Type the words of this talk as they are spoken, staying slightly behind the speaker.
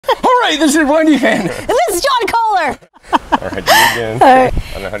Alright, this is Wendy fan. And this is John Kohler. Alright, do it again. Alright.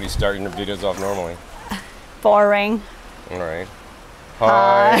 I don't know how do you start your videos off normally. Boring. Alright.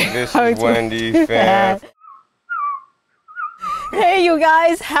 Hi, this is Wendy fan. Hey you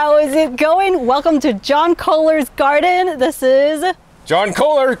guys, how is it going? Welcome to John Kohler's Garden. This is John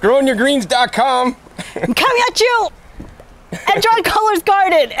Kohler, growingyourgreens.com. I'm coming at you at John Kohler's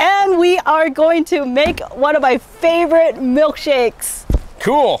Garden, and we are going to make one of my favorite milkshakes.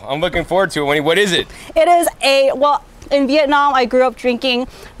 Cool, I'm looking forward to it, Wendy. What is it? It is well, in Vietnam, I grew up drinking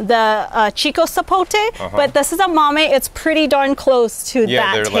the Chico Sapote, but this is a mamey. It's pretty darn close to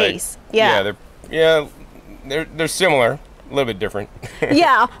that taste. They're similar, a little bit different.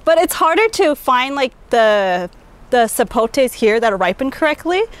 Yeah, but it's harder to find like the sapotes here that are ripened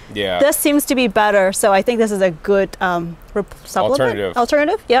correctly. Yeah. This seems to be better, so I think this is a good supplement.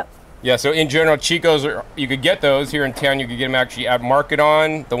 Alternative, yep. Yeah, so in general, Chicos, you could get those here in town. You could get them actually at Market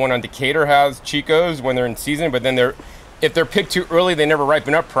On. The one on Decatur has Chicos when they're in season, but then if they're picked too early, they never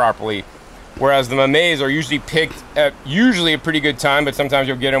ripen up properly. Whereas the mameys are usually picked at a pretty good time, but sometimes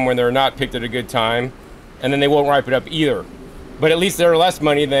you'll get them when they're not picked at a good time, and then they won't ripen up either. But at least they're less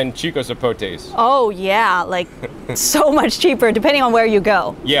money than Chico Sapotes. Oh yeah, like so much cheaper depending on where you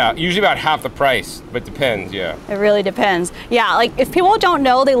go. Yeah, usually about half the price, but depends, yeah. It really depends. Yeah, like if people don't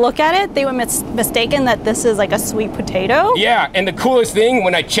know, they look at it, they were mistaken that this is like a sweet potato. Yeah, and the coolest thing,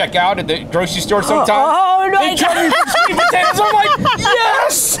 when I check out at the grocery store sometimes, they tell me sweet potatoes, I'm like,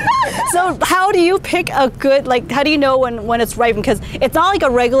 yes! So how do you pick a good, how do you know when it's ripe? Because it's not like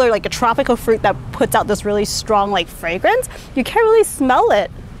a regular, like a tropical fruit that puts out this really strong fragrance. You can't really smell it.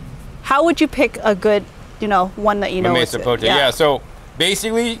 How would you pick a good, one that you know? Mamey Sapote. Yeah, so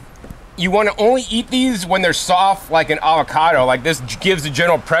basically you want to only eat these when they're soft like an avocado. Like this gives the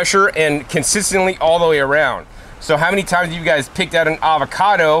general pressure and consistently all the way around. So how many times have you guys picked out an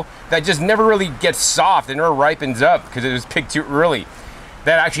avocado that just never really gets soft and never ripens up because it was picked too early?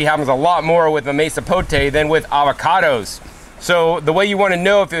 That actually happens a lot more with Mamey Sapote than with avocados. So the way you want to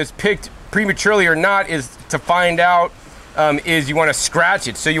know if it was picked prematurely or not is to find out is you want to scratch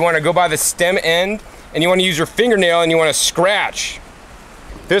it. So you want to go by the stem end and you want to use your fingernail and you want to scratch.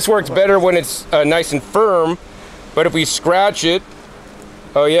 This works better when it's nice and firm, but if we scratch it,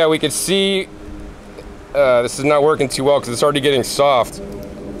 oh yeah, we can see this is not working too well because it's already getting soft.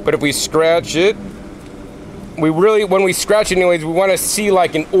 But if we scratch it, when we scratch it anyways, we want to see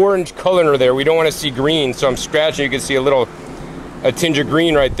like an orange color there. We don't want to see green, so I'm scratching. You can see a tinge of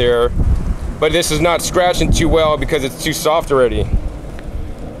green right there. But this is not scratching too well because it's too soft already.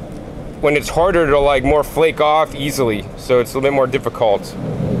 When it's harder, it'll more flake off easily, so it's a little bit more difficult.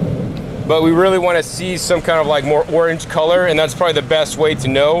 But we really want to see some kind of more orange color, and that's probably the best way to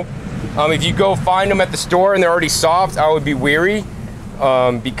know. If you go find them at the store and they're already soft, I would be wary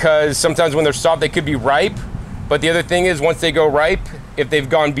because sometimes when they're soft, they could be ripe. But the other thing is, once they go ripe, if they've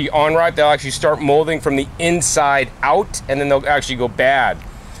gone beyond ripe, they'll actually start molding from the inside out, and then they'll actually go bad.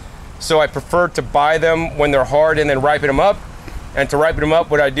 So I prefer to buy them when they're hard and then ripen them up. And to ripen them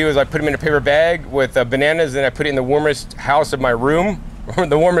up, what I do is I put them in a paper bag with bananas, and I put it in the warmest house of my room, or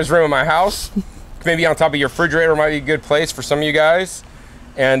the warmest room of my house. Maybe on top of your refrigerator might be a good place for some of you guys.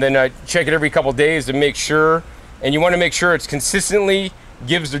 And then I check it every couple days to make sure. And you want to make sure it's consistently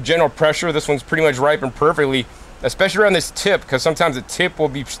gives the general pressure. This one's pretty much ripened perfectly, especially around this tip, because sometimes the tip will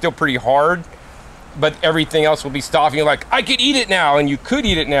be still pretty hard, but everything else will be soft. And you're like, I could eat it now, and you could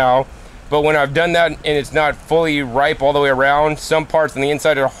eat it now. But when I've done that and it's not fully ripe all the way around, some parts on the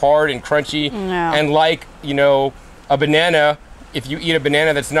inside are hard and crunchy. No. And a banana, if you eat a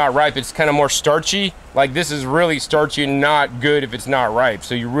banana that's not ripe, it's kind of more starchy. Like this is really starchy and not good if it's not ripe.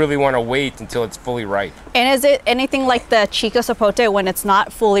 So you really want to wait until it's fully ripe. And is it anything like the Chico Sapote when it's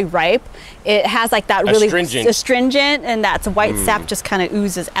not fully ripe? It has that really astringent, and that white sap just kind of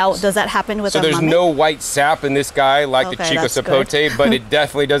oozes out. Does that happen with So there's no white sap in this guy like the Chico Sapote, but it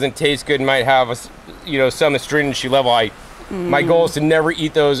definitely doesn't taste good. It might have some astringency level. My goal is to never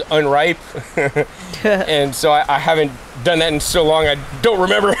eat those unripe, and so I haven't done that in so long I don't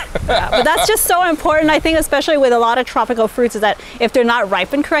remember. Yeah, but that's just so important, I think, especially with a lot of tropical fruits, is that if they're not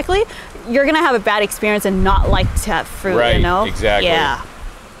ripened correctly, you're gonna have a bad experience and not like to have fruit. Right, Exactly.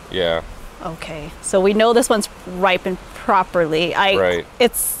 Yeah. Okay, so we know this one's ripened properly. Right.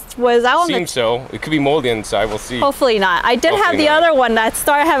 Seems so. It could be moldy inside. We'll see. Hopefully not. I did have the other one that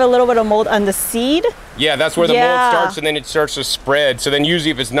started to have a little bit of mold on the seed. Yeah, that's where the mold starts, and then it starts to spread. So then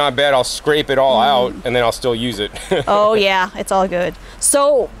usually if it's not bad, I'll scrape it all out, and then I'll still use it. Oh yeah, it's all good.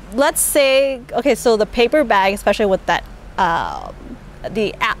 So let's say, okay, so the paper bag, especially with that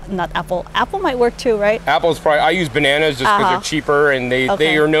not apple. Apple might work too, right? Apple's probably, I use bananas just because they're cheaper, and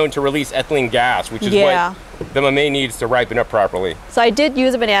they are known to release ethylene gas, which is what the mamey needs to ripen up properly. So I did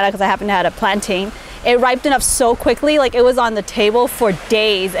use a banana because I happened to have a plantain. It ripened up so quickly, like it was on the table for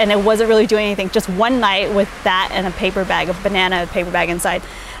days and it wasn't really doing anything. Just one night with that and a paper bag, a banana paper bag inside.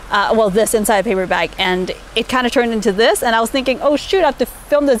 Well, this inside a paper bag, and it kind of turned into this, and I was thinking, oh shoot, I have to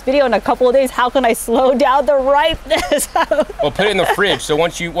film this video in a couple of days. How can I slow down the ripeness? Well, put it in the fridge. So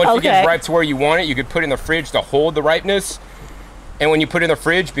once you get it ripe to where you want it, you could put it in the fridge to hold the ripeness. And when you put it in the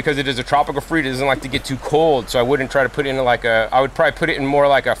fridge, because it is a tropical fruit, it doesn't like to get too cold. So I wouldn't try to put it in like I would probably put it in more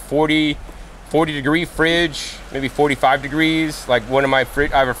like a 40 degree fridge, maybe 45 degrees. Like one of my I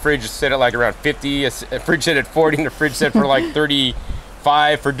have a fridge set at like around 50, a fridge set at 40, and a fridge set for like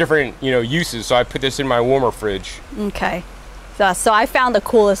 35 for different, uses. So I put this in my warmer fridge. Okay. So I found the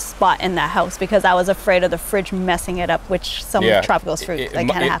coolest spot in that house because I was afraid of the fridge messing it up, which some tropical fruit that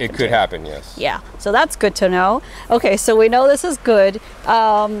can happen. It could happen, yes. Yeah, so that's good to know. Okay, so we know this is good.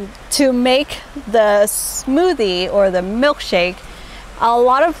 To make the smoothie or the milkshake, a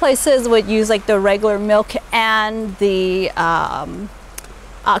lot of places would use like the regular milk and the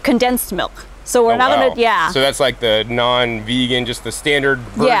condensed milk. So we're not gonna, So that's like the non-vegan, just the standard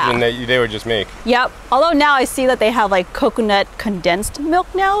version that they would just make. Yep. Although now I see that they have like coconut condensed milk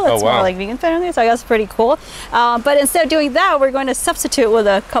now. That's more like vegan friendly, so I guess it's pretty cool. But instead of doing that, we're going to substitute with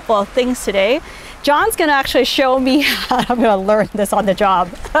a couple of things today. John's gonna actually show me how, I'm gonna learn this on the job,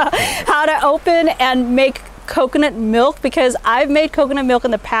 how to open and make coconut milk, because I've made coconut milk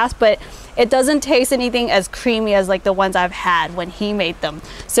in the past, but it doesn't taste anything as creamy as like the ones I've had when he made them.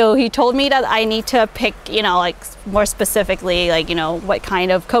 So he told me that I need to pick, like more specifically, like, what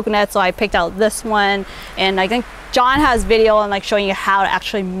kind of coconut. So I picked out this one, and I think John has video on like showing you how to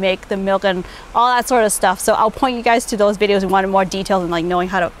actually make the milk and all that sort of stuff. So I'll point you guys to those videos if you want more details and like knowing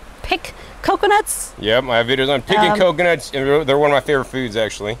how to pick coconuts. Yep, I have videos on picking coconuts, and they're one of my favorite foods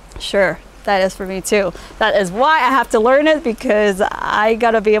actually. Sure. That is for me too. That is why I have to learn it, because I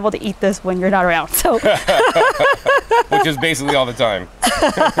gotta be able to eat this when you're not around. So, which is basically all the time.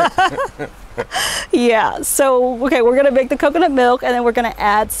 Yeah. So okay, we're gonna make the coconut milk, and then we're gonna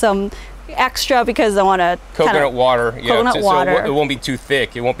add some extra because I want to coconut water. Yeah, coconut water. So it won't be too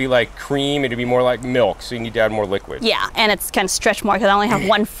thick. It won't be like cream. It'll be more like milk. So you need to add more liquid. Yeah, and it's kind of stretched more because I only have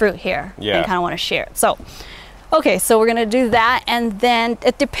one fruit here. Yeah. And kind of want to share it. So. Okay, so we're gonna do that, and then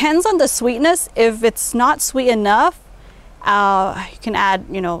it depends on the sweetness. If it's not sweet enough, you can add,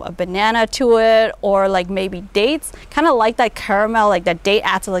 a banana to it, or like maybe dates. Kind of like that caramel, like that date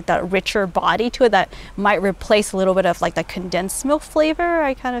adds like that richer body to it that might replace a little bit of like the condensed milk flavor.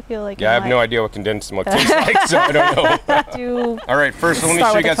 I kind of feel like. Yeah, I have no idea what condensed milk tastes like, so I don't know. All right, first let me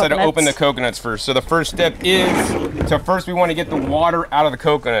show you guys how to open the coconuts first. So the first step is, first we want to get the water out of the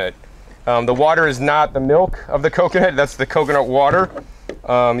coconut. The water is not the milk of the coconut, that's the coconut water.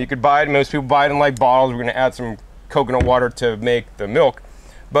 You could buy it, most people buy it in like bottles. We're gonna add some coconut water to make the milk.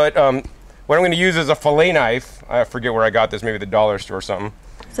 But what I'm gonna use is a fillet knife. I forget where I got this, maybe the dollar store or something.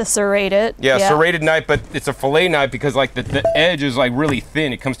 It's a serrated. Yeah, serrated knife, but it's a fillet knife because like the edge is like really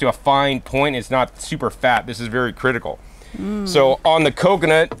thin. It comes to a fine point, it's not super fat. This is very critical. So on the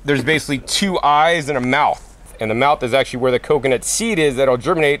coconut, there's basically two eyes and a mouth. And the mouth is actually where the coconut seed is that'll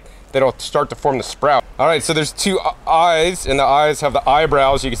germinate, that'll start to form the sprout. All right, so there's two eyes, and the eyes have the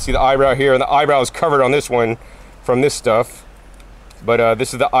eyebrows. You can see the eyebrow here, and the eyebrow is covered on this one from this stuff. But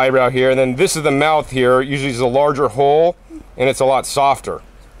this is the eyebrow here, and then this is the mouth here. Usually it's a larger hole, and it's a lot softer.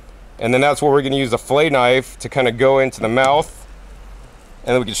 And then that's where we're gonna use the fillet knife to kind of go into the mouth.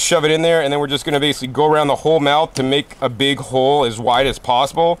 And then we can shove it in there, and then we're just gonna basically go around the whole mouth to make a big hole as wide as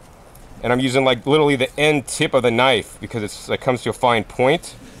possible. And I'm using like literally the end tip of the knife because it comes to a fine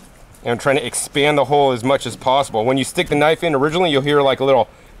point. And I'm trying to expand the hole as much as possible. When you stick the knife in originally, you'll hear like a little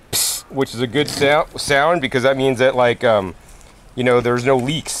psst, which is a good sound because that means that like, there's no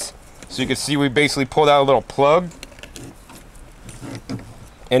leaks. So you can see we basically pulled out a little plug.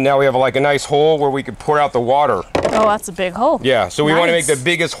 And now we have like a nice hole where we can pour out the water. Oh, that's a big hole. Yeah, so we want to make the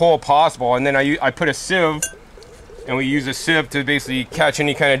biggest hole possible. And then I put a sieve, and we use a sieve to basically catch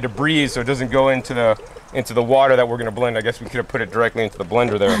any kind of debris so it doesn't go into the water that we're going to blend. I guess we could have put it directly into the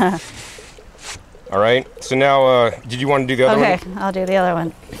blender there. All right, so now, did you want to do the other one? Okay, I'll do the other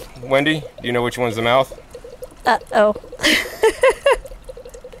one. Wendy, do you know which one's the mouth? Oh.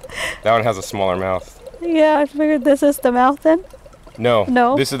 That one has a smaller mouth. Yeah, I figured this is the mouth then. No.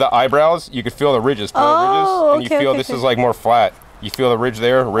 No. This is the eyebrows. You can feel the ridges. Feel the ridges, and you feel this is like more flat. You feel the ridge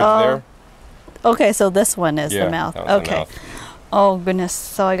there, there. Okay, so this one is the mouth. Okay. The mouth. Oh goodness,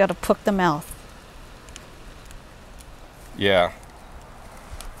 so I got to poke the mouth. Yeah.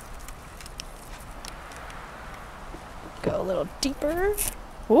 Go a little deeper.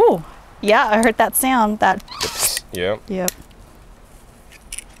 Ooh, yeah, I heard that sound. That. Yep. Yep.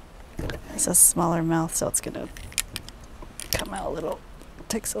 It's a smaller mouth, so it's gonna come out a little.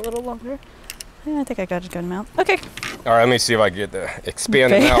 Takes a little longer. I think I got a good amount. Okay. All right, let me see if I can get the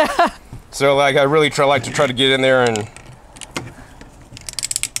expand it out. So like I really like to try to get in there and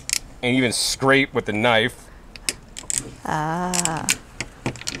even scrape with the knife. Ah.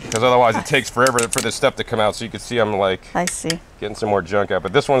 Because otherwise it takes forever for this stuff to come out. So you can see I'm like I see. Getting some more junk out.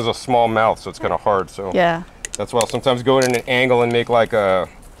 But this one's a small mouth, so it's kind of hard. So yeah. That's why I'll sometimes go in an angle and make like a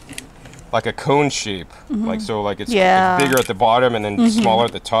cone shape. Like so like it's bigger at the bottom and then smaller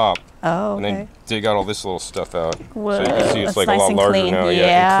at the top. Oh, and then dig out all this little stuff out. Whoa, so you can see it's like nice a lot larger clean. now.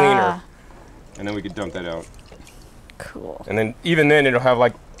 Yeah, and cleaner. And then we could dump that out. Cool. And then even then it'll have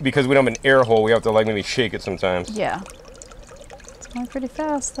like, because we don't have an air hole, we have to like maybe shake it sometimes. Yeah. It's going pretty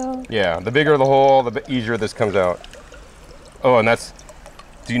fast though. Yeah, the bigger the hole, the easier this comes out. Oh, and that's,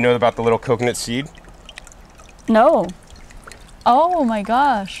 do you know about the little coconut seed? No. Oh my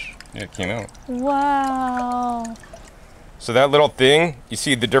gosh. Yeah, it came out. Wow. So that little thing, you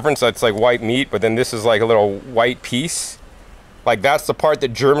see the difference? That's like white meat, but then this is like a little white piece. Like that's the part that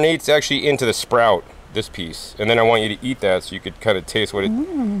germinates actually into the sprout, this piece. And then I want you to eat that so you could kind of taste what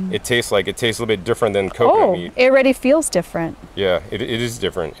it tastes like. It tastes a little bit different than coconut meat. It already feels different. Yeah, it is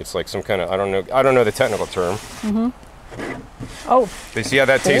different. It's like some kind of, I don't know the technical term. Oh. But see how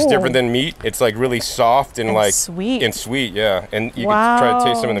that tastes different than meat? It's like really soft and like sweet. And sweet, yeah. And you can try to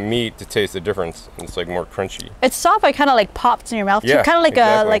taste some of the meat to taste the difference. And it's like more crunchy. It's soft, but kind of like pops in your mouth. Yeah, kind of like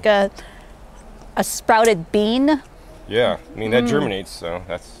exactly. a sprouted bean. Yeah, I mean that germinates, so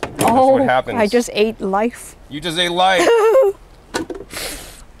that's what happens. I just ate life. You just ate life.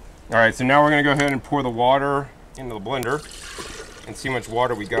 All right, so now we're gonna go ahead and pour the water into the blender and see how much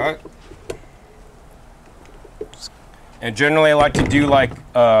water we got. And generally I like to do like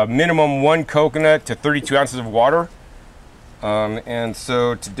minimum 1 coconut to 32 ounces of water. And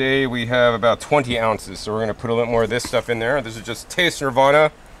so today we have about 20 ounces. So we're gonna put a little more of this stuff in there. This is just Taste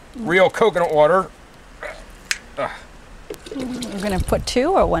Nirvana, real coconut water. You're gonna put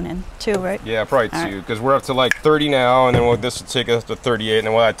 2 or 1 in? 2, right? Yeah, probably 2, because we're up to like 30 now, and then this will take us to 38, and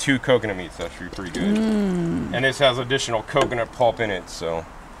then we'll add 2 coconut meats. That should be pretty good. And this has additional coconut pulp in it, so.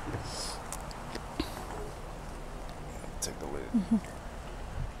 Take the lid.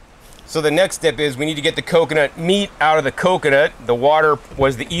 So the next step is we need to get the coconut meat out of the coconut. The water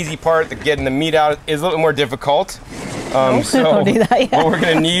was the easy part. Getting the meat out is a little more difficult. So Don't do that yet. what we're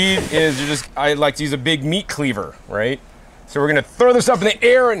gonna need is I like to use a big meat cleaver, right? So we're gonna throw this up in the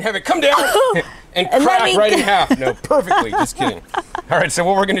air and have it come down and crack right in half. No, perfectly, just kidding. All right, so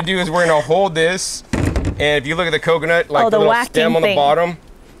what we're gonna do is we're gonna hold this, and if you look at the coconut, like the little stem on the bottom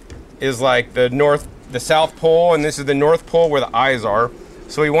is like the south pole, and this is the north pole where the eyes are.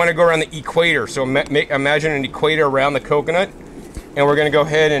 So we wanna go around the equator. So imagine an equator around the coconut, and we're gonna go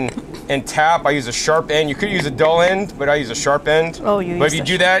ahead and tap. I use a sharp end. You could use a dull end, but I use a sharp end. Oh, you use But if you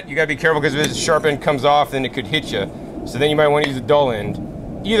do that, you gotta be careful because if the sharp end comes off, then it could hit you. So then you might want to use a dull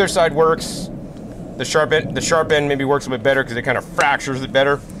end. Either side works. The sharp end maybe works a bit better because it kind of fractures it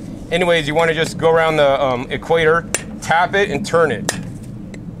better. Anyways, you want to just go around the equator, tap it, and turn it.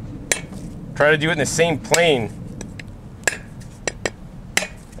 Try to do it in the same plane.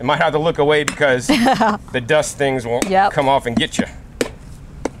 You might have to look away because the dust things won't come off and get you.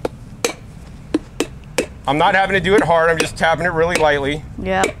 I'm not having to do it hard. I'm just tapping it really lightly.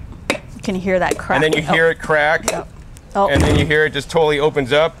 Yep. You can hear that crack. And then you hear it crack. Yep. And then you hear it just totally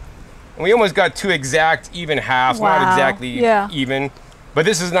opens up. And we almost got 2 exact even halves, not exactly even. But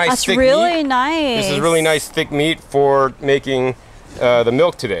this is nice thick meat. That's really nice. This is really nice thick meat for making the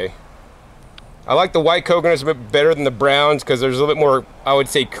milk today. I like the white coconuts a bit better than the browns because there's a little bit more, I would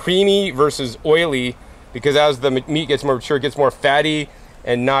say, creamy versus oily, because as the meat gets more mature, it gets more fatty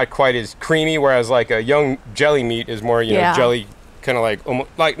and not quite as creamy, whereas like a young jelly meat is more, you know, jelly, kind of like, almost,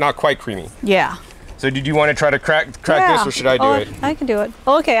 like not quite creamy. Yeah. So did you want to try to crack this, or should I do it? I can do it.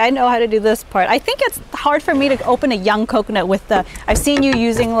 Okay, I know how to do this part. I think it's hard for me to open a young coconut with the, I've seen you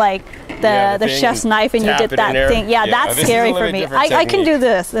using like the chef's knife and you did that thing. Yeah, that's scary for me. I can do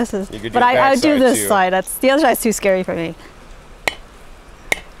this. This is, but I do this side. That's, the other side's too scary for me.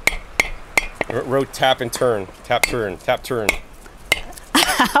 Rote tap and turn, tap, turn, tap, turn.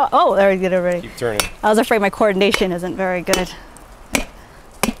 Oh, there we get it already. Keep turning. I was afraid my coordination isn't very good.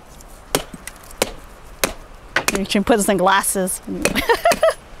 You should put some glasses.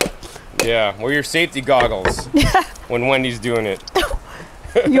 Yeah, wear your safety goggles when Wendy's doing it.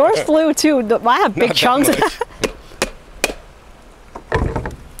 Yours flew too. I have big chunks.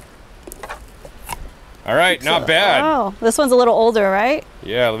 All All right, not bad. Oh, this one's a little older, right?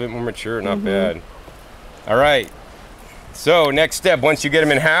 Yeah, a little bit more mature, not bad. All right. So next step, once you get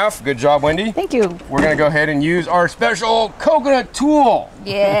them in half, good job, Wendy. Thank you. We're gonna go ahead and use our special coconut tool.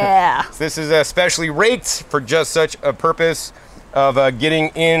 Yeah. So this is specially raked for just such a purpose of getting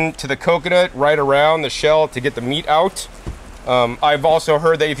into the coconut right around the shell to get the meat out. I've also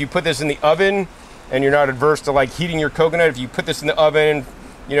heard that if you put this in the oven and you're not adverse to like heating your coconut, if you put this in the oven,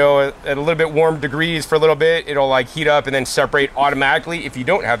 you know, at a little bit warm degrees for a little bit, it'll like heat up and then separate automatically if you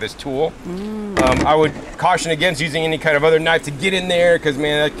don't have this tool. I would caution against using any kind of other knife to get in there because,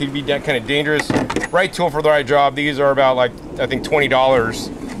 man, that could be kind of dangerous. Right tool for the right job. These are about like, I think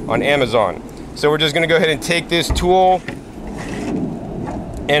 $20 on Amazon. So we're just gonna go ahead and take this tool,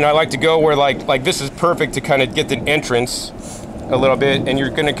 and I like to go where like this is perfect to kind of get the entrance a little bit, and you're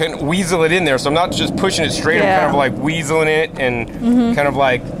gonna kind of weasel it in there. So I'm not just pushing it straight, I'm kind of like weaseling it and kind of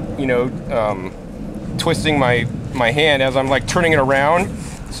like, you know, twisting my hand as I'm like turning it around.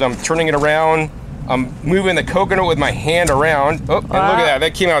 So I'm turning it around, I'm moving the coconut with my hand around. Oh, and look at that,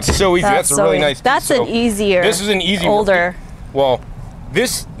 that came out so easy. That's a really nice piece. That's an easier. This is an easy older. Well,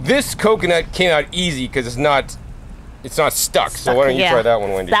 this coconut came out easy because it's not stuck. So why don't you try that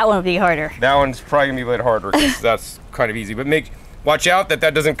one, Wendy? That one would be harder. That one's probably gonna be a bit harder because that's kind of easy. But watch out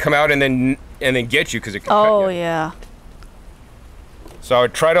that doesn't come out and then get you because it can cut you. Oh yeah. So I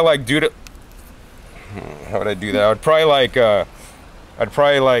would try to like do it. How would I do that? I'd probably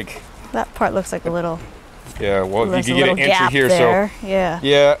like that part looks like a little. Yeah, well, if you could get an entry here, there. so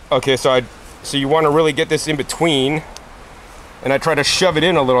yeah. Okay, so you want to really get this in between, and I try to shove it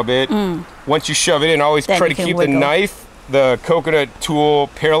in a little bit. Once you shove it in, always try to keep the coconut tool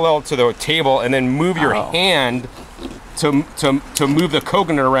parallel to the table, and then move your hand to move the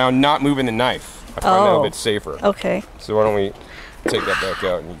coconut around, not moving the knife. I find that a bit safer. Okay. So why don't we take that back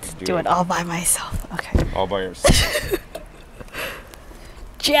out and you can do it all by myself. Okay. All by yourself.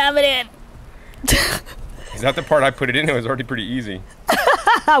 Jam it in. Is that the part I put it in? It was already pretty easy.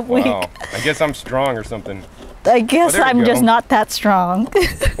 Weak. Wow. I guess I'm strong or something. I guess I'm just not that strong.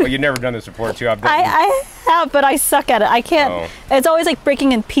 Well, you've never done this before, too. I have, but I suck at it. I can't. It's always like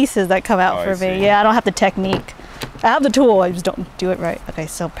breaking in pieces that come out for me. Yeah, I don't have the technique. I have the tool, I just don't do it right. Okay,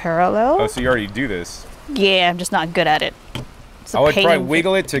 so parallel. Oh, so you already do this. Yeah, I'm just not good at it. I would probably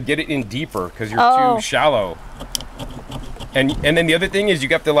wiggle it to get it in deeper because you're too shallow. And then the other thing is you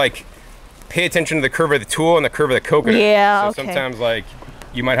have to like pay attention to the curve of the tool and the curve of the coconut. Yeah, so sometimes like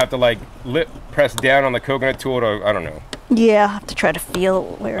you might have to like press down on the coconut tool to, I don't know. Yeah, I have to try to feel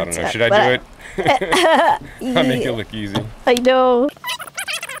where it's at. I don't know, should I do it? I'll make it look easy. I know.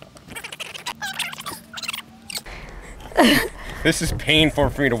 This is painful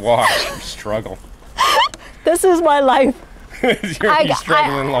for me to watch. Struggle. This is my life. You're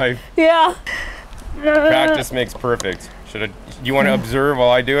struggling in life. Yeah. Practice makes perfect. Do you want to observe while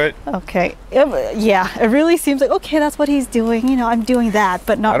I do it? Okay. Yeah, it really seems like, okay, that's what he's doing. You know, I'm doing that,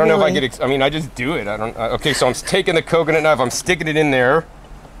 but not really. I don't know if I mean, I just do it. Okay, so I'm taking the coconut knife, I'm sticking it in there.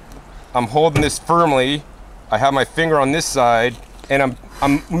 I'm holding this firmly. I have my finger on this side, and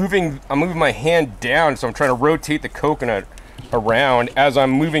I'm moving my hand down, so I'm trying to rotate the coconut around as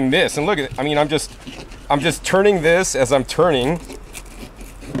I'm moving this. And look at it. I mean, I'm just turning this as I'm turning.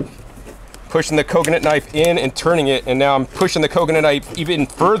 Pushing the coconut knife in and turning it, and now I'm pushing the coconut knife even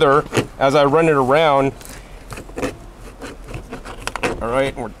further as I run it around. All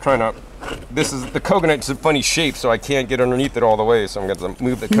right, we're trying to, the coconut's a funny shape, so I can't get underneath it all the way, so I'm going to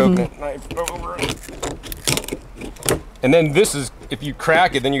move the coconut knife over. And then this is, if you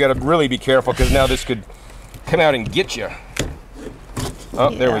crack it, then you got to really be careful, because now this could come out and get you.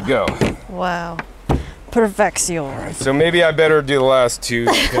 Oh, there we go. Wow. Perfection. All right, so maybe I better do the last two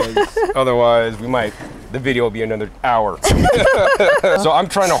because otherwise the video will be another hour. So I'm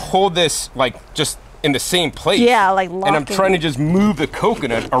trying to hold this like just in the same place. Yeah, like locking. And I'm trying to just move the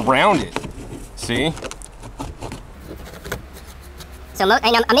coconut around it. See? So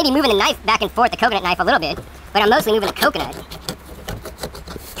I'm maybe moving the knife back and forth, the coconut knife a little bit, but I'm mostly moving the coconut.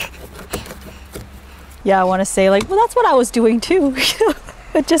 Yeah, I want to say like, well, that's what I was doing too.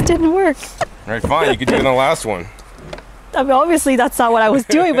 It just didn't work. All right, fine. You could do it in the last one. I mean, obviously that's not what I was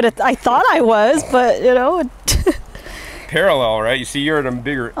doing, but I thought I was, but you know. Parallel, right? You see, you're at a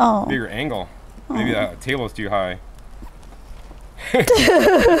bigger angle. Maybe that table's too high.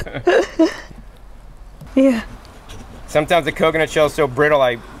 Yeah. Sometimes the coconut shell's so brittle,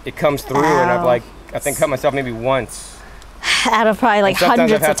 it comes through, and I think cut myself maybe once. Out of probably like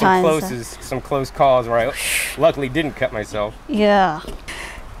hundreds of times. Sometimes I've had some close calls where I luckily didn't cut myself. Yeah.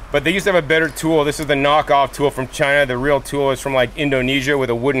 But they used to have a better tool. This is the knockoff tool from China. The real tool is from like Indonesia with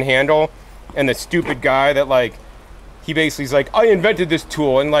a wooden handle. and the stupid guy that like, he basically is like, I invented this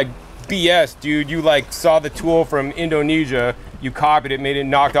tool, and like, BS, dude. You like saw the tool from Indonesia, you copied it, made it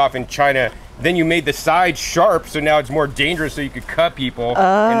knocked off in China, then you made the side sharp, so now it's more dangerous, so you could cut people,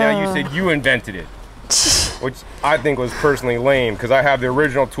 and now you said you invented it, which I think was personally lame, because I have the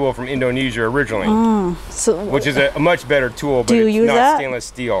original tool from Indonesia originally, which is a much better tool, but it's not stainless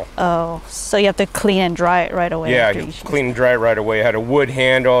steel. Oh, so you have to clean and dry it right away. Yeah, you clean and dry it right away. It had a wood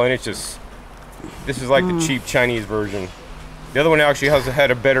handle, and it's just, this is like the cheap Chinese version. The other one actually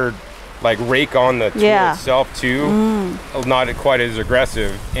had a better like rake on the tool itself too, not quite as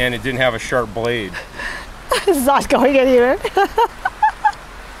aggressive, and it didn't have a sharp blade. It's not going anywhere.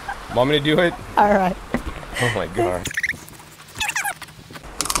 Want me to do it? All right. Oh my god.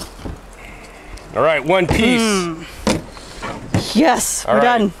 All right, one piece. Yes, we're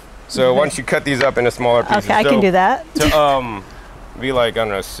done. So once you cut these up into smaller pieces. Okay, I can do that. To be like, I don't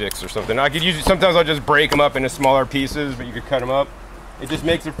know, 6 or something. I could usually, sometimes I'll just break them up into smaller pieces, but you could cut them up. It just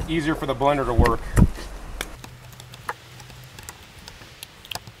makes it easier for the blender to work.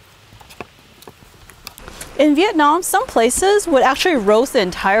 In Vietnam, some places would actually roast the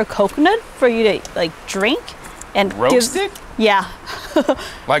entire coconut for you to like drink and roast it? Yeah.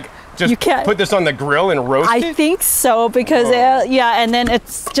 Like just put this on the grill and roast it? I think so, because yeah, and then it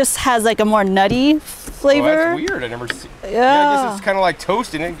just has like a more nutty flavor. Oh, that's weird. I never see. Yeah, I guess it's kind of like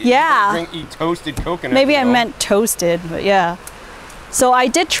toasting it. Yeah. Eat toasted coconut. Maybe I meant toasted, but yeah. So I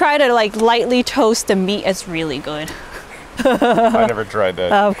did try to like lightly toast the meat. It's really good. I never tried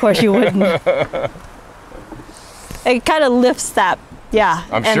that. Of course you wouldn't. It kind of lifts that, yeah.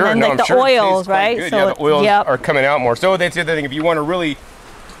 I'm sure. Then, like, I'm the sure oils, right? So yeah, the oils are coming out more. So that's the other thing. If you want a really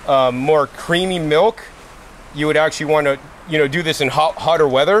more creamy milk, you would actually want to, do this in hotter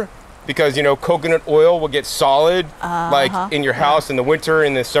weather, because coconut oil will get solid, like in your house in the winter.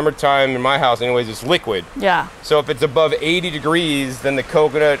 In the summertime, in my house, anyways, it's liquid. Yeah. So if it's above 80 degrees, then the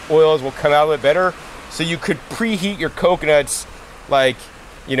coconut oils will come out a little bit better. So you could preheat your coconuts, like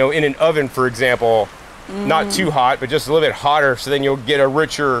in an oven, for example. Not too hot, but just a little bit hotter, so then you'll get a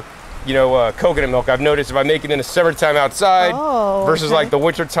richer, coconut milk. I've noticed if I make it in the summertime outside versus like the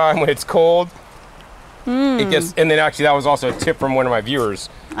winter time when it's cold, it gets. And then actually, that was also a tip from one of my viewers.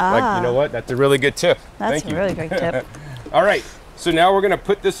 Like, you know what? That's a really good tip. That's Thank you. a really great tip. All right, so now we're gonna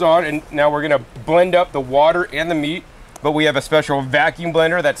put this on, and now we're gonna blend up the water and the meat. But we have a special vacuum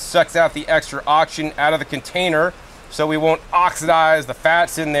blender that sucks out the extra oxygen out of the container, so we won't oxidize the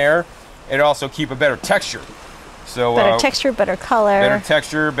fats in there. It also keep a better texture. So better texture, better color. Better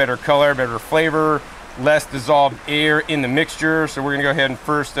texture, better color, better flavor, less dissolved air in the mixture. So we're gonna go ahead and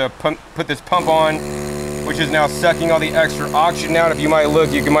first put this pump on, which is now sucking all the extra oxygen out. If you might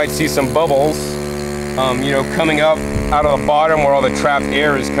look, you might see some bubbles, coming up out of the bottom where all the trapped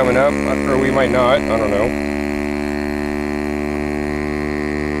air is coming up, or we might not, I don't know.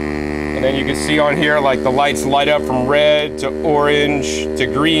 And then you can see on here, like the lights light up from red to orange to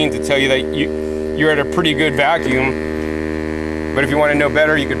green to tell you that you're at a pretty good vacuum. But if you want to know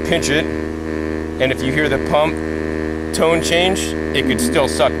better, you could pinch it. And if you hear the pump tone change, it could still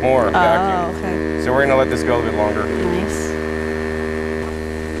suck more vacuum. Okay. So we're gonna let this go a little bit longer. Nice.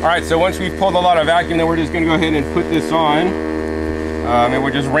 All right, so once we've pulled a lot of vacuum, then we're just gonna go ahead and put this on. And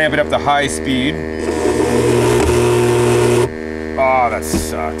we'll just ramp it up to high speed. Oh, that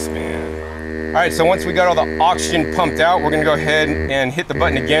sucks, man. All right, so once we got all the oxygen pumped out, we're gonna go ahead and hit the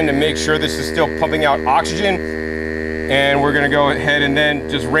button again to make sure this is still pumping out oxygen. And we're gonna go ahead and then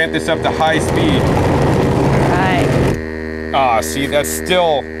just ramp this up to high speed. All right. See, that's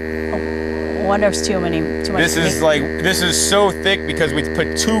still... I wonder if it's too much. This is so thick because we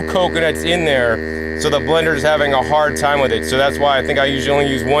put 2 coconuts in there, so the blender is having a hard time with it. So that's why I think I usually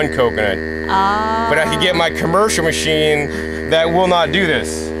only use 1 coconut. But I could get my commercial machine that will not do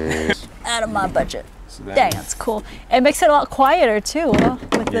this. Out of my budget. So dang, that's cool. It makes it a lot quieter too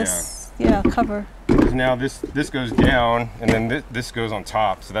with this cover. Now this goes down, and then this goes on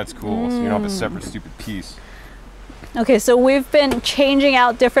top, so that's cool. So you don't have a separate stupid piece. Okay, so we've been changing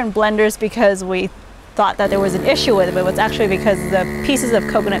out different blenders because we thought that there was an issue with it, but it was actually because the pieces of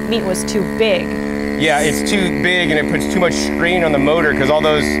coconut meat was too big. Yeah, it's too big and it puts too much strain on the motor, because all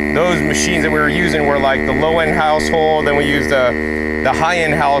those machines that we were using were like the low-end household, then we used the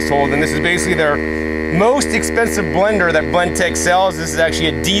high-end household, and this is basically their most expensive blender that Blendtec sells. This is actually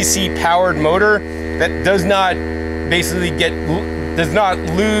a DC powered motor that does not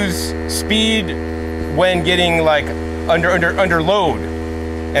lose speed when getting like under load.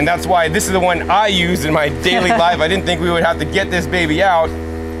 And that's why this is the one I use in my daily life. I didn't think we would have to get this baby out.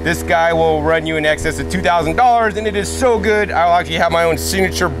 This guy will run you in excess of $2,000, and it is so good. I'll actually have my own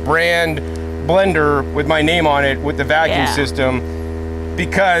signature brand blender with my name on it with the vacuum system,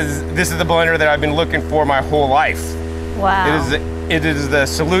 because this is the blender that I've been looking for my whole life. Wow. It is the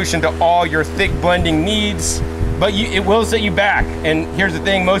solution to all your thick blending needs, but it will set you back. And here's the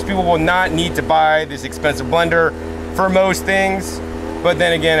thing, most people will not need to buy this expensive blender for most things. But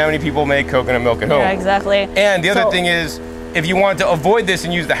then again, how many people make coconut milk at home? Yeah, exactly. And the other thing is, if you want to avoid this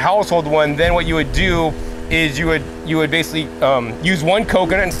and use the household one, then what you would do is you would basically use one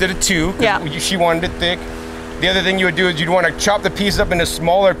coconut instead of two, because she wanted it thick. The other thing you would do is you'd want to chop the piece up into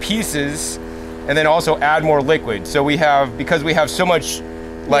smaller pieces and then also add more liquid. So because we have so much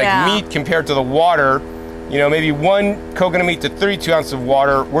meat compared to the water, you know, maybe 1 coconut meat to 32 ounces of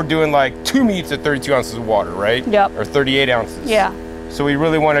water, we're doing like 2 meats at 32 ounces of water, right? Yep. Or 38 ounces. Yeah. So we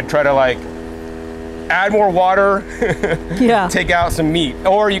really want to try to like add more water, take out some meat,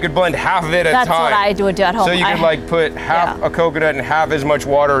 or you could blend half of it at a time. That's what I would do at home. So you could like put half a coconut and half as much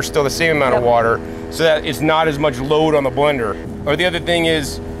water, or still the same amount of water, so that it's not as much load on the blender. Or the other thing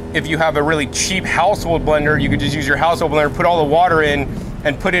is, if you have a really cheap household blender, you could just use your household blender, put all the water in,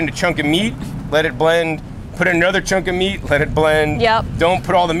 and put in a chunk of meat, let it blend, put in another chunk of meat, let it blend. Yep. Don't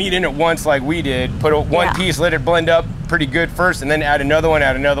put all the meat in at once like we did. Put one piece, let it blend up pretty good first, and then add another one,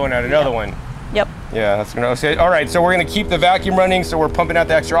 add another one, add another one. Yep. Yeah, that's gonna say. All right, so we're gonna keep the vacuum running, so we're pumping out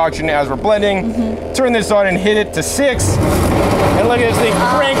the extra oxygen as we're blending. Turn this on and hit it to 6, and look at this thing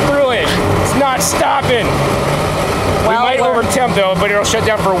crank through it. It's not stopping. We might overtemp though, but it'll shut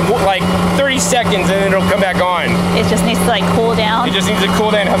down for like 30 seconds and then it'll come back on. It just needs to like cool down. It just needs to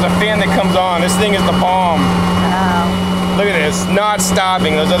cool down. It has a fan that comes on. This thing is the bomb. Wow. Look at this, not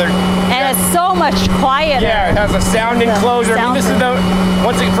stopping. Those other. And it's so much quieter. Yeah, it has a sound enclosure. I mean, this is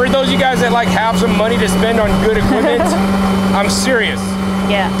for those of you guys that like have some money to spend on good equipment, I'm serious.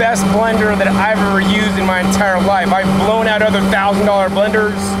 Yeah. Best blender that I've ever used in my entire life. I've blown out other $1,000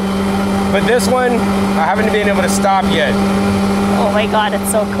 blenders, but this one, I haven't been able to stop yet. Oh my God,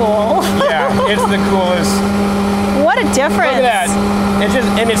 it's so cool. Yeah, it's the coolest. What a difference. Look at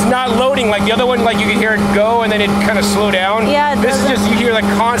that. It's not loading like the other one, like you can hear it go and then it kind of slow down. Yeah. This is just, you hear like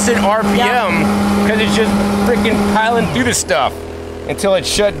constant RPM because it's just freaking piling through the stuff until it's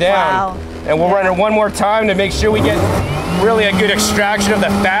shut down. Wow. And we'll run it one more time to make sure we get really a good extraction of the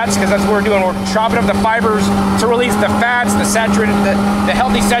fats, because that's what we're doing. We're chopping up the fibers to release the fats, the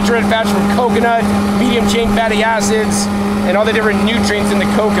healthy saturated fats from coconut, medium chain fatty acids, and all the different nutrients in the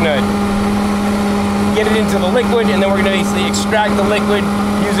coconut. Get it into the liquid, and then we're gonna basically extract the liquid,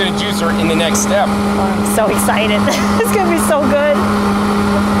 use it in a juicer in the next step. Oh, I'm so excited. It's gonna be so good.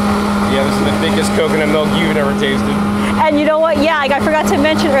 Yeah, this is the thickest coconut milk you've ever tasted. And you know what? Yeah, I forgot to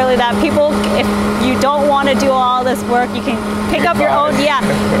mention earlier that people, if you don't want to do all this work, you can pick up your own. Yeah.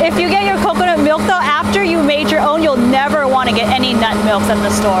 If you get your coconut milk though, after you made your own, you'll never want to get any nut milks at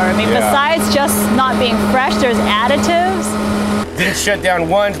the store. I mean, besides just not being fresh, there's additives. Didn't shut down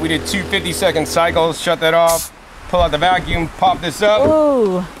once. We did 2 50-second cycles. Shut that off. Pull out the vacuum. Pop this up.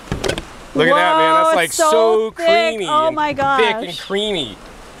 Ooh. Look at that, man. That's like so thick. creamy. Oh my gosh. Thick and creamy.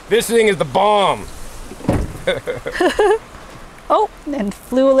 This thing is the bomb. Oh, and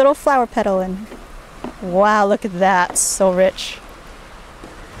flew a little flower petal in. Wow, look at that. So rich.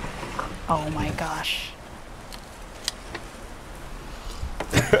 Oh my gosh.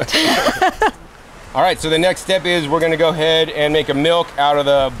 All right, so the next step is we're gonna go ahead and make a milk out of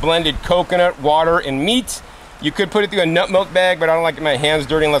the blended coconut, water, and meat. You could put it through a nut milk bag, but I don't like my hands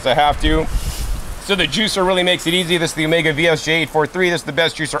dirty unless I have to. So the juicer really makes it easy. This is the Omega VSJ843. This is the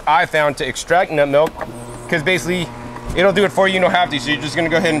best juicer I found to extract nut milk, because basically it'll do it for you, you don't have to. So you're just gonna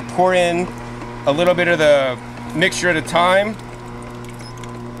go ahead and pour in a little bit of the mixture at a time.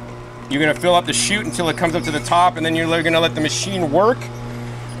 You're gonna fill up the chute until it comes up to the top, and then you're gonna let the machine work.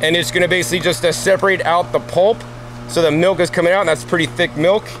 And it's gonna basically just separate out the pulp. So the milk is coming out, and that's pretty thick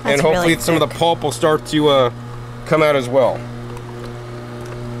milk. And hopefully really some of the pulp will start to come out as well.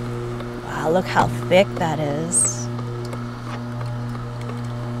 Wow, look how thick that is.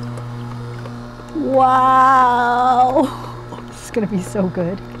 Wow. This is gonna be so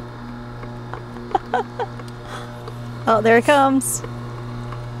good. Oh, there it comes.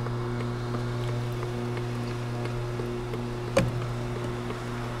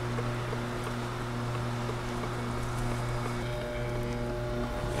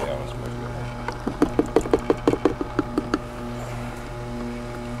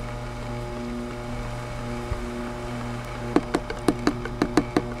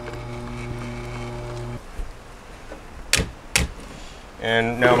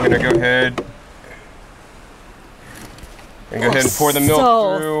 And now I'm gonna go ahead And go ahead and pour the milk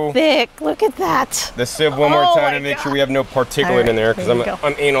so through. Thick. Look at that. The sieve one more Oh time my to make sure God. we have no particulate All right, in there because there you go.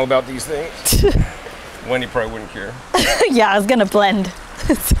 I'm anal about these things. Wendy probably wouldn't care. Yeah, it's gonna blend.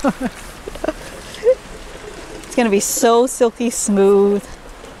 It's gonna be so silky smooth,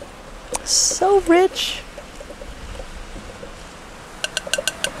 so rich.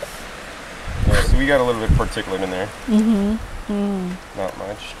 Yeah, so we got a little bit of particulate in there. Not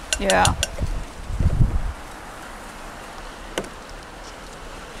much. Yeah.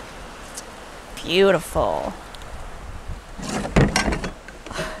 Beautiful.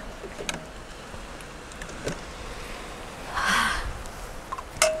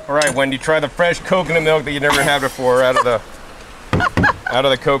 All right, Wendy, try the fresh coconut milk that you never had before out of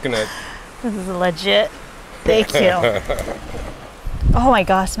the coconut. This is legit. Thank you. Oh my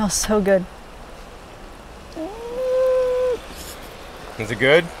gosh, it smells so good. Is it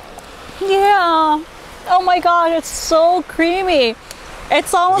good? Yeah. Oh my god, it's so creamy.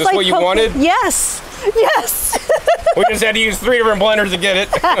 It's almost Is this like what you wanted? Yes. Yes. We just had to use 3 different blenders to get it.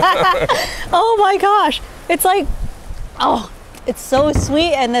 Oh my gosh. It's like, oh, it's so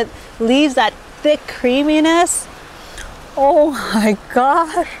sweet and it leaves that thick creaminess. Oh my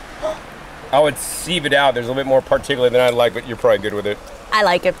gosh. I would sieve it out. There's a little bit more particulate than I'd like, but you're probably good with it. I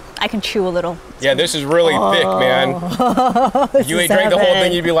like it. I can chew a little. Yeah, this is really thick, man. If you ate drank the whole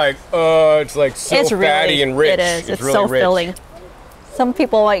thing, you'd be like, it's like so It's fatty really, and rich. It is. It's really so rich. filling. Some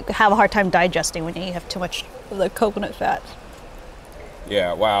people like have a hard time digesting when you have too much of the coconut fat.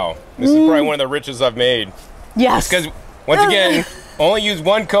 Yeah, wow. This is probably one of the richest I've made. Yes. Because, once again, only use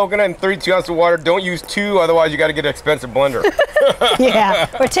 1 coconut and 32 ounces of water. Don't use 2, otherwise you got to get an expensive blender. Yeah.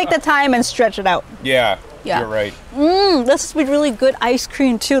 Or take the time and stretch it out. Yeah, Yeah. you're right. This would be really good ice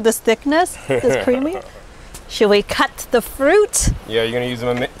cream too. This thickness, this creamy. Should we cut the fruit? Yeah, you're going to use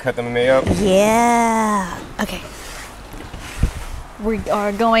them, cut them mamey up? Yeah. Okay. We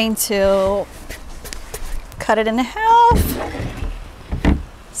are going to cut it in half.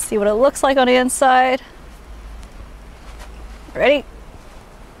 See what it looks like on the inside. Ready?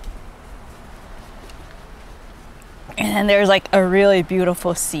 And there's like a really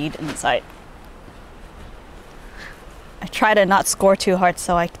beautiful seed inside. I try to not score too hard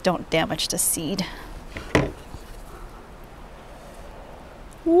so I don't damage the seed.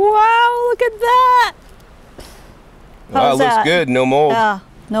 Wow, look at that! Wow, it How's looks that? good. No mold. Yeah,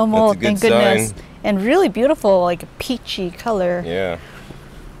 no mold, good thank goodness. sign. And really beautiful, like a peachy color. Yeah.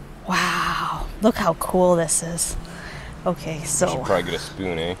 Wow, look how cool this is. Okay, Should so probably get a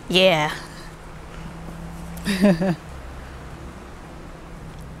spoon, eh? yeah.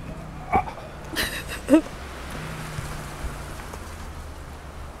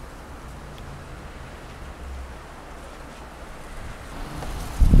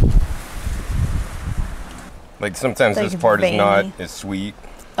 Like sometimes Like this part is not veiny. as sweet.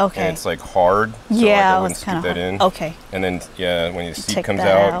 Okay. And it's like hard. So Yeah, like I it wouldn't was kind scoop of that in. Okay. And then yeah, when the seed Take comes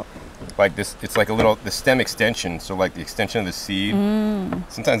that out, like this, it's like a little the stem extension. So like the extension of the seed.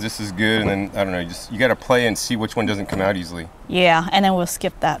 Sometimes this is good, and then I don't know. You got to play and see which one doesn't come out easily. Yeah, and then we'll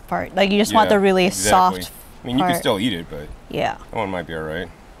skip that part. Like you just want Yeah, the really exactly. soft. I mean, you can part. still eat it, but Yeah, that one might be all right.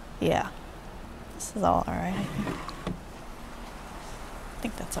 yeah. This is all right. I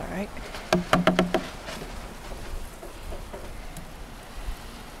think that's all right.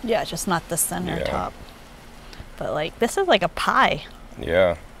 Yeah, just not the center Yeah. top. But like this is like a pie.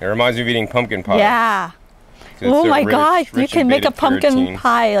 Yeah, it reminds me of eating pumpkin pie. Yeah. 'Cause it's Oh so my rich- God! You rich can in make a pumpkin beta-carotene.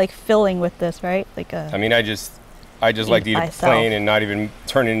 pie like filling with this, right? Like a. I mean, I just like to eat by it itself. plain and not even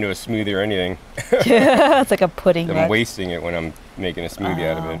turn it into a smoothie or anything. It's like a pudding. I'm right? wasting it when I'm making a smoothie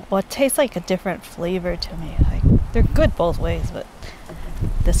out of it. Well, it tastes like a different flavor to me. Like they're good both ways, but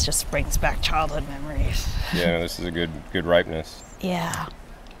this just brings back childhood memories. Yeah, this is a good ripeness. Yeah.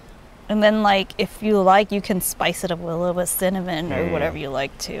 And then like if you like, you can spice it up with a little bit of cinnamon or whatever you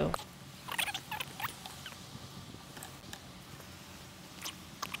like to.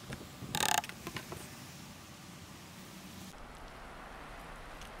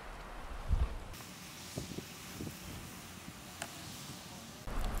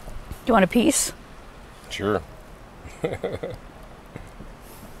 Do you want a piece? Sure.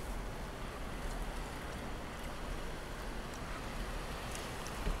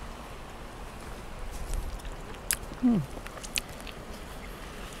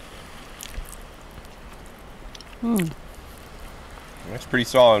 That's pretty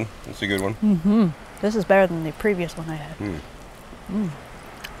solid. That's a good one. This is better than the previous one I had.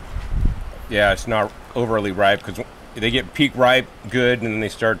 Yeah, it's not overly ripe because they get peak ripe good and then they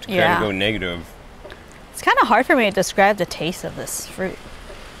start to kind Yeah. of go negative. It's kind of hard for me to describe the taste of this fruit.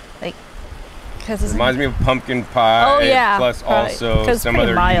 Like, Because it reminds me of pumpkin pie. Oh yeah. Plus also some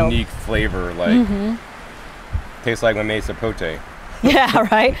other mild. unique flavor, like tastes like mamey sapote. Yeah,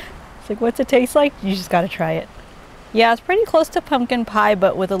 right? It's like, what's it taste like? You just gotta try it. Yeah, it's pretty close to pumpkin pie,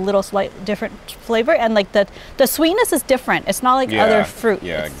 but with a little slight different flavor. And like the sweetness is different. It's not like other fruit.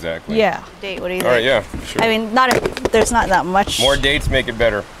 Yeah, exactly. Yeah. Date, what do you think? All right, yeah, sure. I mean, there's not that much. More dates make it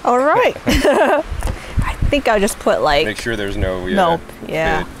better. All right. I think I'll just put like. Make sure there's no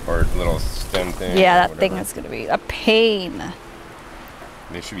yeah. pit or little stem thing. Yeah, that thing is gonna be a pain.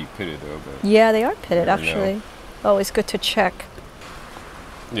 They should be pitted though, but. Yeah, they are pitted actually. Always good to check.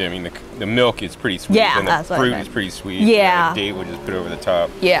 Yeah, I mean the milk is pretty sweet. Yeah, and the that's what I fruit meant. is pretty sweet. Yeah. The date would just put over the top.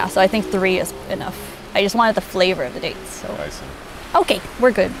 Yeah, so I think 3 is enough. I just wanted the flavor of the dates. So. I see. Okay,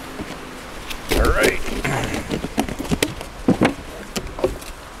 we're good. All right.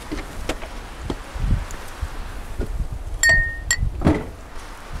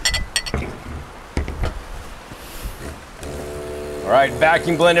 All right,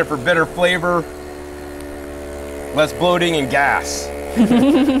 vacuum blender for better flavor, less bloating and gas.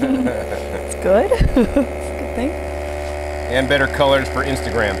 It's good. It's a good thing. And better colors for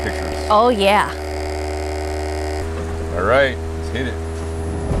Instagram pictures. Oh yeah. All right, let's hit it.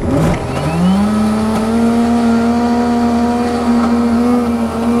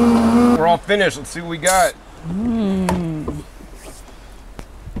 We're all finished. Let's see what we got.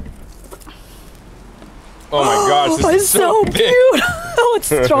 Oh my gosh, this is so cute. big. Oh,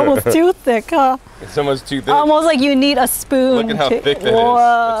 it's almost too thick, huh? It's almost too thick. Almost like you need a spoon. Look at how thick that is.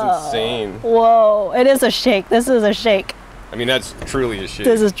 That's insane. Whoa, it is a shake. This is a shake. I mean, that's truly a shake.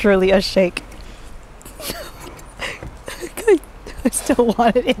 This is truly a shake. I still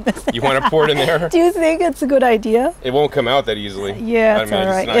want it in this. You want to pour it in there? Do you think it's a good idea? It won't come out that easily. Yeah, I it's imagine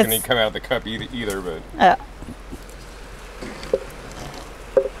all right. It's not going to come out of the cup either, but.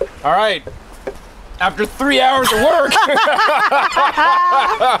 All right. After 3 hours of work.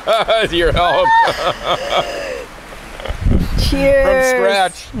 Your help. Cheers. From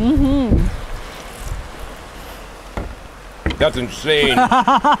scratch. That's insane.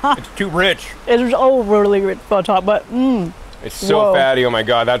 It's too rich. It's really rich on top, but It's so fatty. Oh my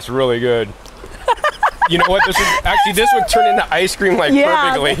god, that's really good. You know what? This would turn into ice cream like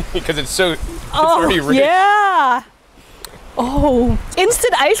perfectly because it's already rich. Yeah. Oh,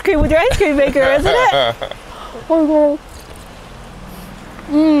 instant ice cream with your ice cream maker, isn't it?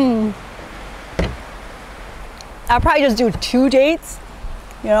 I'll probably just do 2 dates,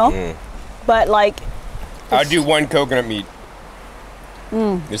 you know? But like... I'd do 1 coconut meat.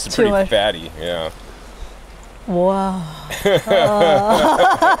 This is pretty fatty, yeah. Wow.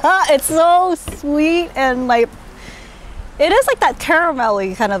 It's so sweet and like... It is like that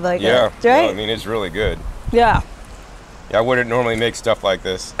caramelly kind of like... Yeah, right? no, I mean, it's really good. Yeah. Yeah, I wouldn't normally make stuff like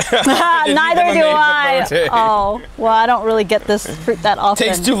this. Neither do I. Oh, well, I don't really get this fruit that often.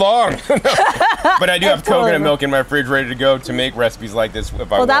 Takes too long. But I do have Totally. coconut milk in my fridge ready to go to make recipes like this if I want.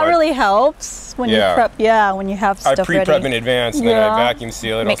 Well, that really helps when you prep. Yeah, when you have stuff I pre-prep ready. in advance, and then I vacuum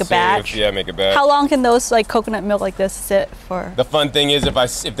seal it. Make a batch. Yeah, make a batch. How long can those like coconut milk like this sit for? The fun thing is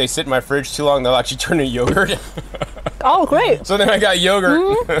if they sit in my fridge too long, they'll actually turn into yogurt. Oh, great. So then I got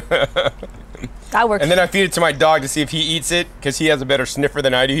yogurt. That works. And then I feed it to my dog to see if he eats it, because he has a better sniffer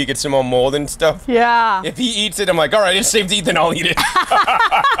than I do. He gets some all mold and stuff. Yeah. If he eats it, I'm like, all right, it's safe to eat, then I'll eat it.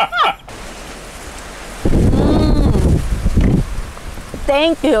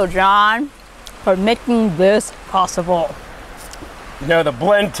 Thank you, John, for making this possible. You know, the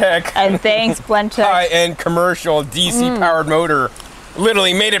Blend Tech. And thanks, Blend Tech. High-end commercial DC powered motor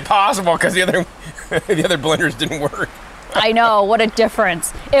literally made it possible because the other blenders didn't work. I know, what a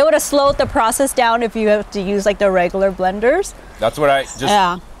difference. It would have slowed the process down if you have to use like the regular blenders. That's what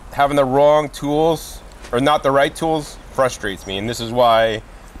having the wrong tools or not the right tools frustrates me. And this is why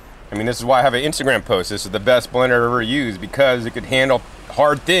I have an Instagram post. This is the best blender I've ever used because it could handle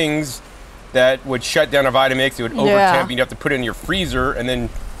hard things that would shut down a Vitamix. It would overtemp. You'd have to put it in your freezer and then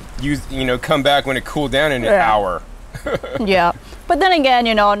come back when it cooled down in an hour. Yeah. But then again,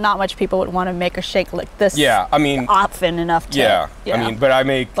 not much people would want to make a shake like this. Yeah, I mean, often enough to. Yeah, I mean, but I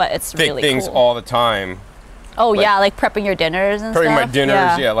make it's thick really things cool. all the time. Oh, like prepping your dinners and stuff? Prepping my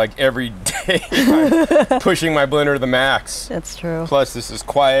dinners, like every day. I'm pushing my blender to the max. That's true. Plus, this is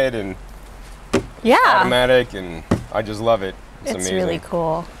quiet and automatic, and I just love it. It's amazing. Really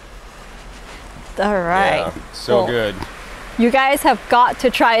cool. All right. Yeah, so good. You guys have got to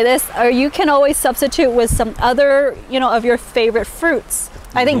try this, or you can always substitute with some other, of your favorite fruits.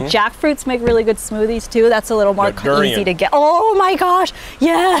 I think jackfruits make really good smoothies too. That's a little more easy to get. Oh my gosh,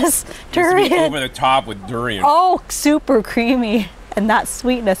 yes, durian. Over the top with durian. Oh, super creamy. and that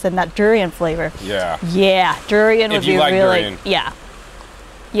sweetness and that durian flavor. Yeah. Yeah, durian would be like really. durian. Yeah.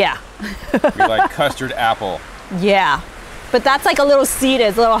 Yeah. Be like custard apple. Yeah. But that's like a little seed.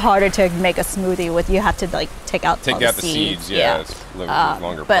 It's a little harder to make a smoothie with. You have to like take out all the seeds. Yeah, it's a little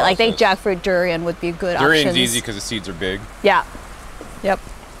longer but I think process. jackfruit durian would be a good Durian's options. easy because the seeds are big. Yeah. Yep.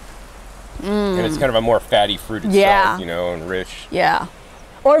 And it's kind of a more fatty fruit itself, Yeah. you know, and rich. Yeah.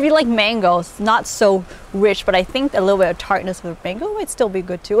 Or if you like mangoes, not so rich, but I think a little bit of tartness with mango might still be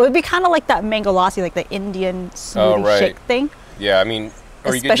good too. It would be kind of like that mango lassi, like the Indian smoothie shake thing. Yeah, I mean,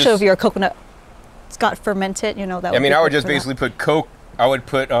 or especially you could just, if your coconut it's got fermented, you know that. I mean, I would just basically put Coke. I would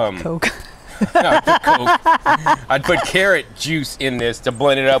put Coke. I'd put carrot juice in this to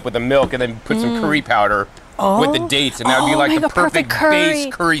blend it up with the milk, and then put some curry powder with the dates, and that would be like the perfect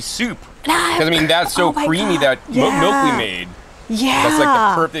base curry soup. Because I mean, that's so creamy that milk we made. Yeah. That's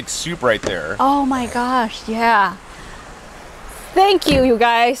like the perfect soup right there. Oh my gosh, yeah. Thank you, you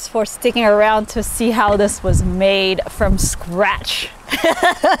guys, for sticking around to see how this was made from scratch.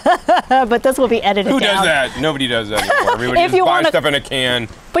 But this will be edited Who down. does that? Nobody does that anymore. Everybody If just you buys wanna- stuff in a can.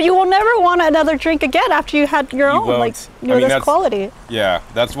 But you will never want another drink again after you had your own, won't. like, you I know, mean, this quality. Yeah,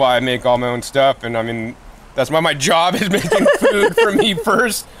 that's why I make all my own stuff, and I mean, that's why my job is making food for me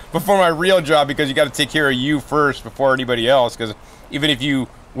first before my real job, because you got to take care of you first before anybody else. Because even if you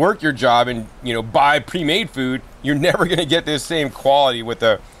work your job and, you know, buy pre-made food, you're never going to get this same quality with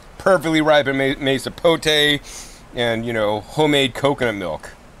the perfectly ripened mamey sapote and, you know, homemade coconut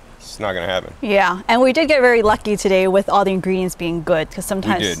milk. It's not going to happen. Yeah, and we did get very lucky today with all the ingredients being good, because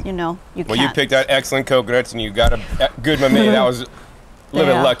sometimes, you know, you can't. Well, you picked out excellent coconuts and you got a good mamey. That was a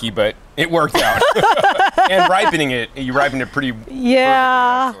little bit lucky, but it worked out. And ripening it, you ripened it pretty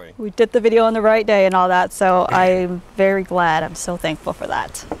Yeah, perfectly, we did the video on the right day and all that, so I'm very glad. I'm so thankful for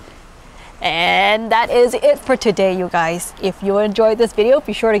that. And that is it for today, you guys. If you enjoyed this video,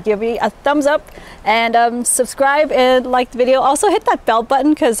 be sure to give me a thumbs up and subscribe and like the video. Also hit that bell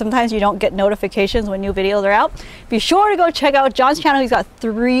button, because sometimes you don't get notifications when new videos are out. Be sure to go check out John's channel. He's got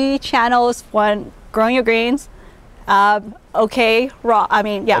 3 channels. One, Growing Your Greens, OK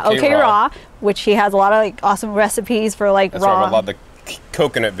Raw, which he has a lot of like awesome recipes for like That's raw. why I have a lot of the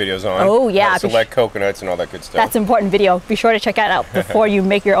coconut videos on. Oh, yeah. How to select coconuts and all that good stuff. That's an important video. Be sure to check that out before you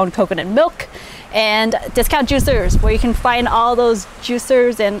make your own coconut milk. And Discount Juicers, where you can find all those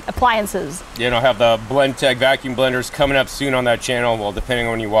juicers and appliances. Yeah, and I'll have the Blend Tech vacuum blenders coming up soon on that channel. Well, depending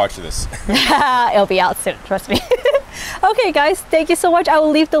on when you watch this. It'll be out soon, trust me. Okay, guys, thank you so much. I will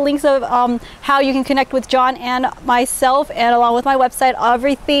leave the links of how you can connect with John and myself, and along with my website.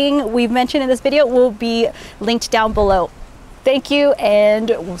 Everything we've mentioned in this video will be linked down below. Thank you, and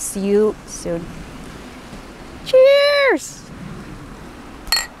we'll see you soon. Cheers!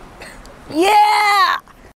 Yeah!